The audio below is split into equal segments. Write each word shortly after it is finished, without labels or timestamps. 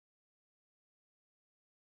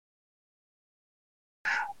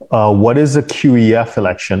What is a QEF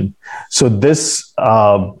election? So this,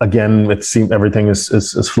 again, it seems everything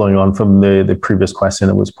is flowing on from the previous question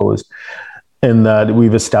that was posed, in that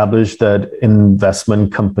we've established that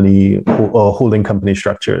investment company or holding company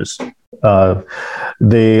structures,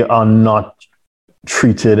 they are not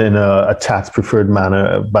treated in a tax preferred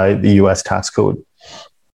manner by the US tax code.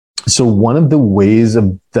 So one of the ways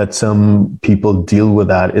that some people deal with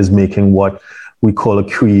that is making what we call a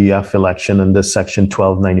QEF election under Section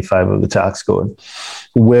 1295 of the tax code,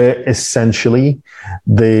 where essentially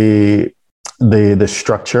the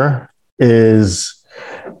structure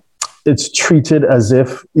it's treated as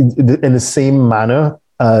if in the same manner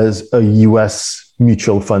as a US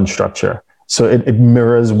mutual fund structure. So it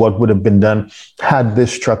mirrors what would have been done had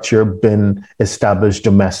this structure been established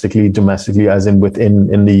domestically as in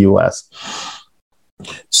within the US.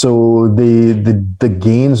 So the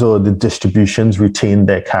gains or the distributions retain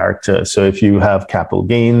their character. So if you have capital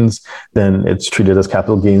gains, then it's treated as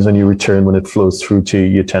capital gains on your return when it flows through to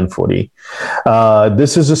your 1040.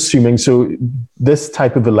 This is assuming, so this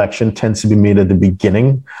type of election tends to be made at the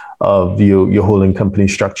beginning of your holding company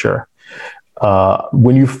structure.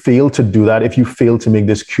 When you fail to do that, if you fail to make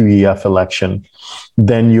this QEF election,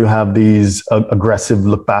 then you have these aggressive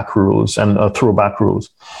look-back rules and throwback rules,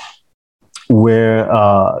 where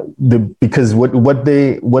because what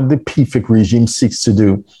the PFIC regime seeks to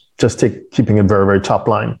do, keeping it very, very top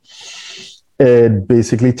line, it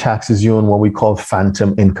basically taxes you on what we call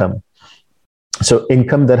phantom income. So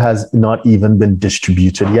income that has not even been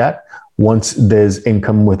distributed yet. Once there's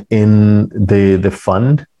income within the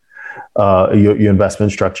fund, your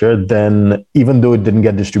investment structure, then even though it didn't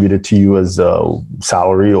get distributed to you as a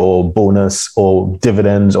salary or bonus or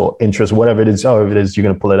dividends or interest, however it is you're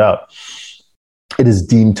going to pull it out, it is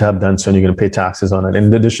deemed to have done so, and you're going to pay taxes on it.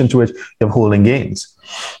 In addition to which, you have holding gains.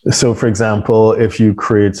 So, for example, if you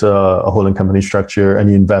create a holding company structure and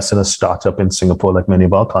you invest in a startup in Singapore, like many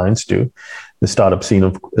of our clients do, the startup scene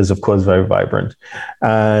is, of course, very vibrant.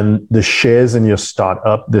 And the shares in your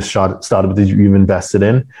startup, startup that you've invested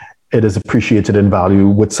in, it is appreciated in value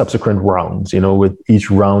with subsequent rounds. With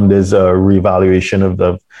each round, there's a reevaluation of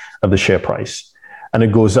the share price. And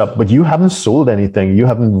it goes up, but you haven't sold anything. You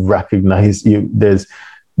haven't recognized, there's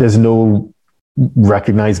no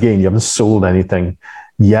recognized gain. You haven't sold anything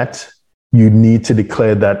yet. You need to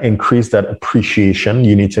declare that, increase that appreciation.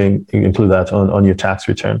 You need to include that on your tax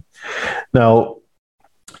return. Now,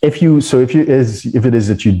 if it is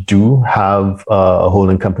that you do have a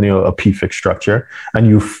holding company or a PFIC structure, and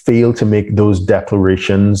you fail to make those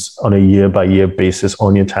declarations on a year-by-year basis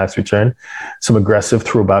on your tax return, some aggressive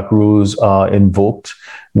throwback rules are invoked,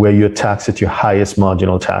 where you're taxed at your highest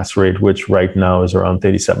marginal tax rate, which right now is around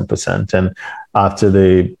 37%. And after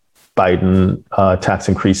the Biden tax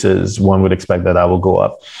increases, one would expect that will go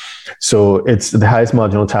up. So it's the highest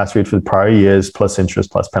marginal tax rate for the prior years, plus interest,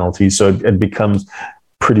 plus penalties. So it becomes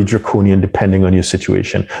pretty draconian depending on your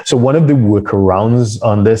situation. So one of the workarounds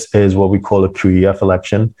on this is what we call a QEF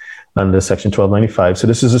election under Section 1295. So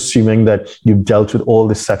this is assuming that you've dealt with all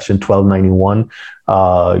the Section 1291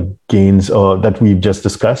 gains that we've just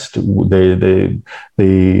discussed, where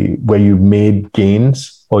you made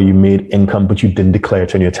gains or you made income, but you didn't declare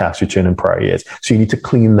it on your tax return in prior years. So you need to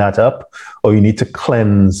clean that up, or you need to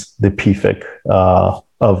cleanse the PFIC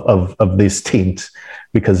of this taint,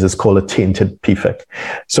 because it's called a tainted PFIC.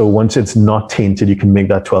 So once it's not tainted, you can make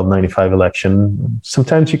that 1295 election.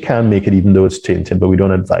 Sometimes you can make it even though it's tainted, but we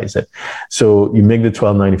don't advise it. So you make the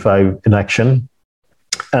 1295 election,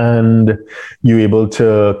 and you're able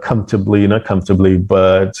to not comfortably,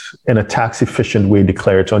 but in a tax efficient way,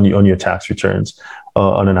 declare it on your tax returns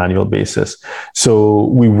on an annual basis. So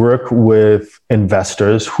we work with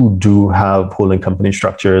investors who do have holding company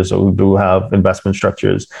structures or who do have investment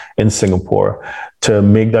structures in Singapore to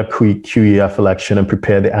make that QEF election and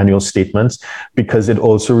prepare the annual statements, because it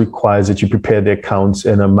also requires that you prepare the accounts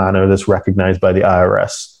in a manner that's recognized by the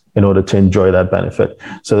IRS in order to enjoy that benefit.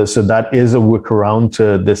 So that is a workaround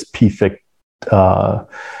to this PFIC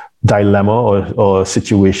dilemma or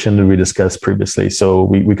situation that we discussed previously. So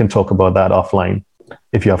we can talk about that offline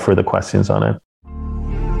if you have further questions on it.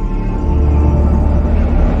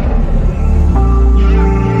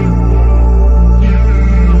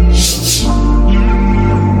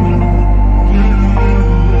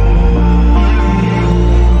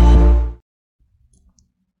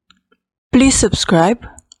 Please subscribe,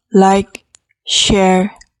 like,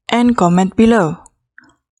 share, and comment below.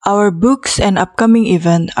 Our books and upcoming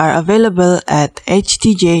events are available at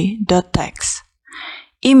htj.tax.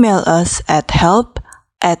 Email us at help@htj.tax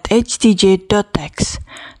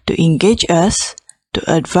to engage us, to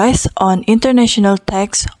advise on international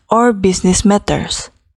tax or business matters.